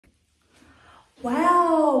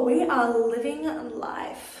Wow, we are living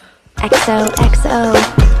life. XOXO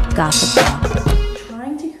Gossip Girl.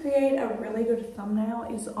 Trying to create a really good thumbnail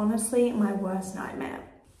is honestly my worst nightmare.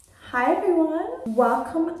 Hi everyone,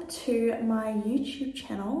 welcome to my YouTube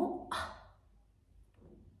channel.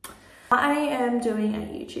 I am doing a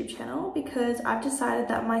YouTube channel because I've decided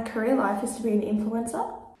that my career life is to be an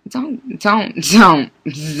influencer. Don't do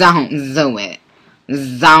it.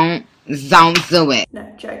 Don't do it.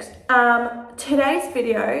 No, jokes. Today's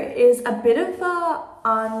video is a bit of a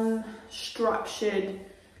unstructured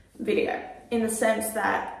video in the sense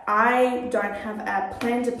that I don't have a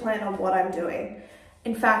plan of what I'm doing.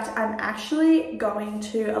 In fact, I'm actually going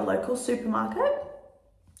to a local supermarket.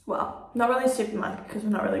 Well, not really a supermarket because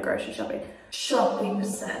we're not really grocery shopping. Shopping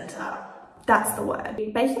center. That's the word.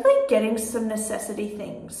 Basically getting some necessity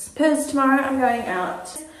things. Because tomorrow I'm going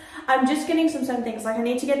out. I'm just getting some things. Like I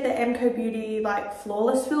need to get the MCO Beauty like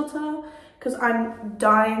flawless filter because I'm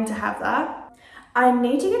dying to have that. I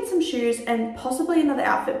need to get some shoes and possibly another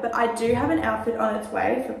outfit, but I do have an outfit on its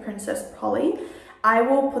way for Princess Polly. I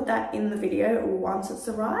will put that in the video once it's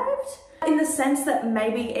arrived. In the sense that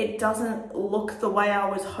maybe it doesn't look the way I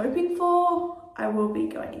was hoping for, I will be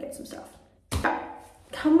going to get some stuff.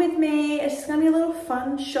 Come with me. It's just gonna be a little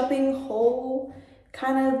fun shopping haul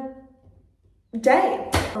kind of day.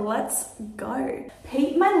 Let's go.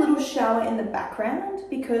 Peep my little shower in the background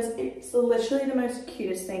because it's literally the most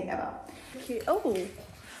cutest thing ever. Cute. Oh,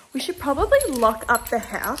 we should probably lock up the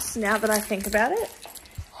house now that I think about it.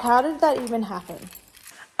 How did that even happen?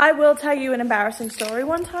 I will tell you an embarrassing story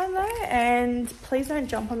one time though, and please don't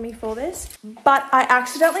jump on me for this. But I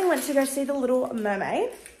accidentally went to go see The Little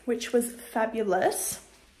Mermaid, which was fabulous.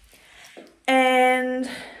 And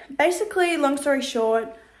basically, long story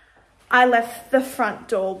short, I left the front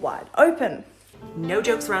door wide open. No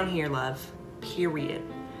jokes around here, love. Period.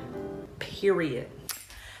 Period.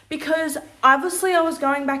 Because obviously I was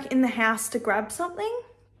going back in the house to grab something.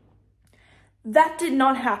 That did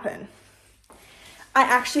not happen. I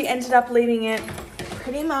actually ended up leaving it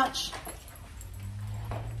pretty much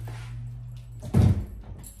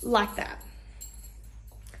like that.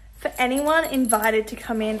 For anyone invited to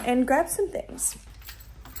come in and grab some things.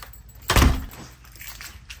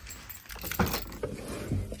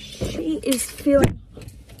 She is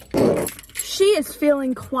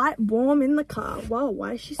feeling quite warm in the car. Wow,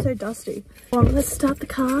 why is she so dusty? Well, let's start the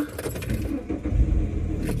car.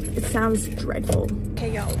 It sounds dreadful.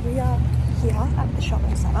 Okay, y'all, we are here at the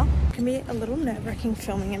shopping center. It can be a little nerve-wracking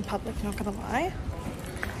filming in public, not gonna lie.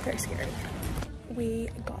 Very scary. We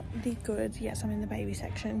got the goods. Yes, I'm in the baby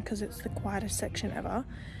section because it's the quietest section ever.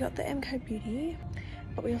 We got the MCO Beauty,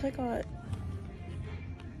 but we also got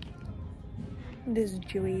this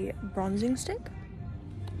dewy bronzing stick.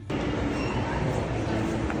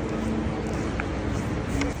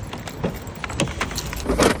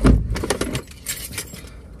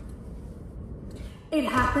 It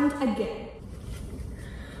happened again.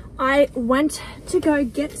 I went to go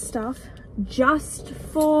get stuff just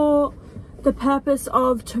for the purpose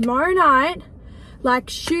of tomorrow night, like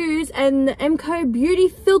shoes and the MCO Beauty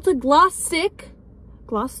filter glass stick,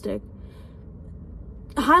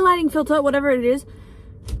 highlighting filter, whatever it is,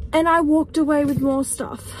 and I walked away with more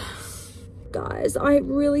stuff. Guys, I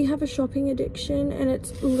really have a shopping addiction and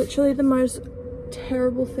it's literally the most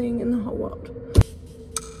terrible thing in the whole world.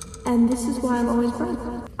 And this is why I'm always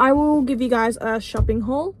broke. I will give you guys a shopping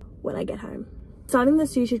haul when I get home. Starting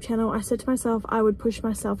this YouTube channel, I said to myself I would push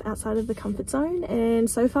myself outside of the comfort zone, and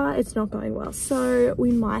so far it's not going well. So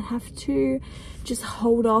we might have to just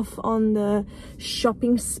hold off on the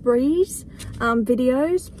shopping sprees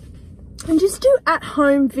videos and just do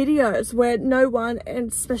at-home videos where no one,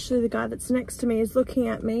 and especially the guy that's next to me, is looking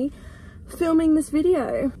at me filming this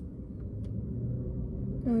video.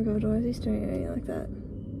 Oh my god, why is he staring at me like that?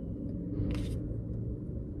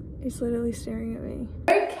 He's literally staring at me.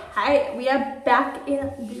 Okay, we are back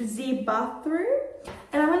in the bathroom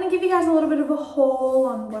and I'm going to give you guys a little bit of a haul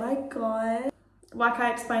on what I got. Like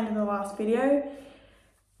I explained in the last video,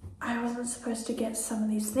 I wasn't supposed to get some of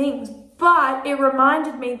these things, but it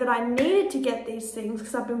reminded me that I needed to get these things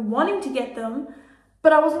because I've been wanting to get them,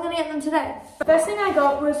 but I wasn't going to get them today. The first thing I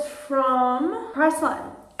got was from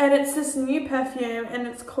Priceline, and it's this new perfume and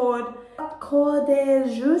it's called Eau de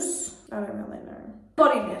Jus. I don't really know.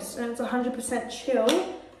 Body mist, and it's 100% chill,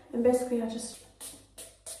 and basically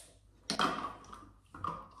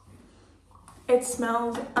it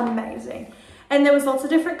smells amazing, and there was lots of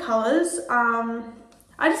different colors.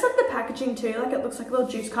 I just like the packaging too, like it looks like a little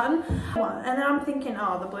juice carton. And then I'm thinking,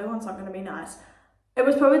 oh, the blue one's not going to be nice, It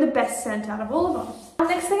was probably the best scent out of all of them. The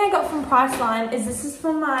next thing I got from Priceline is this is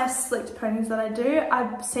for my slicked ponies that I do.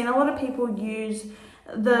 I've seen a lot of people use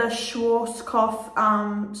the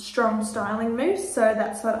Schwarzkopf strong styling mousse, so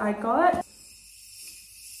that's what I got.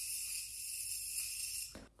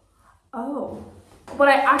 Oh, what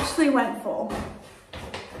I actually went for.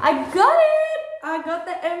 I got it! I got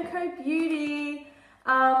the MCO Beauty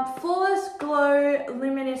Flawless Glow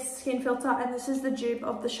Luminous Skin Filter, and this is the dupe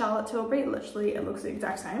of the Charlotte Tilbury. Literally, it looks the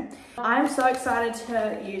exact same. I'm so excited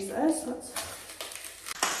to use this.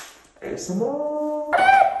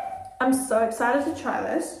 I'm so excited to try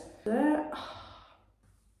this.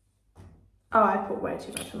 Oh, I put way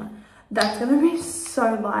too much on that. That's gonna be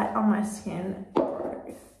so light on my skin.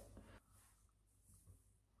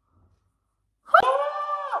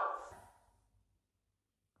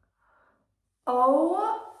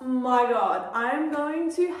 Oh my god, I'm going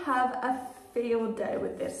to have a field day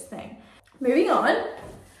with this thing. Moving on,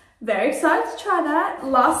 very excited to try that.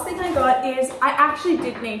 Last thing I got is, I actually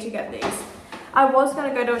did need to get these. I was going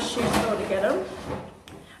to go to a shoe store to get them,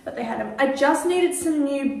 but they had them. I just needed some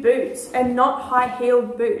new boots, and not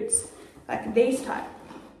high-heeled boots, like these type.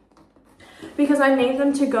 Because I need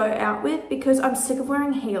them to go out with, because I'm sick of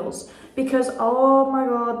wearing heels. Because, oh my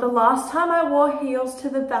god, the last time I wore heels to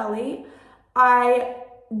the valley, I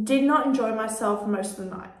did not enjoy myself most of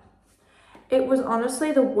the night. It was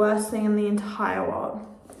honestly the worst thing in the entire world.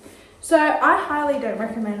 So I highly don't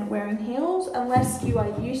recommend wearing heels unless you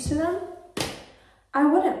are used to them. I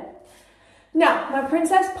wouldn't. Now, my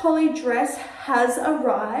Princess Polly dress has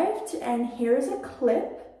arrived, and here is a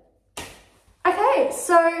clip. Okay,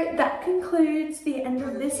 so that concludes the end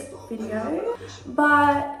of this video.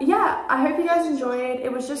 But yeah, I hope you guys enjoyed.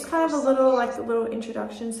 It was just kind of a little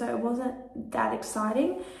introduction, so it wasn't that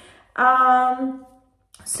exciting.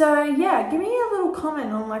 So yeah, give me a little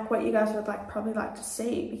comment on like what you guys would probably like to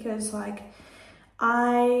see, because like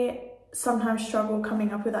I sometimes struggle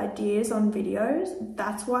coming up with ideas on videos.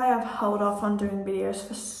 That's why I've held off on doing videos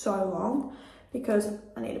for so long, because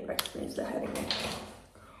I need a break from these, they're hurting me.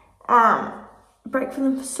 Break for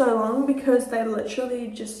them for so long because they literally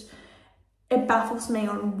just, it baffles me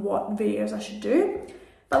on what videos I should do.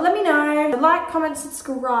 But let me know. Like, comment,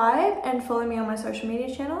 subscribe, and follow me on my social media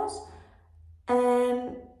channels.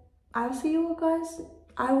 And I will see you all guys.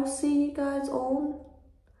 I will see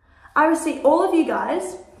all of you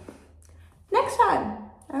guys next time.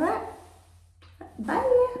 All right.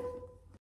 Bye.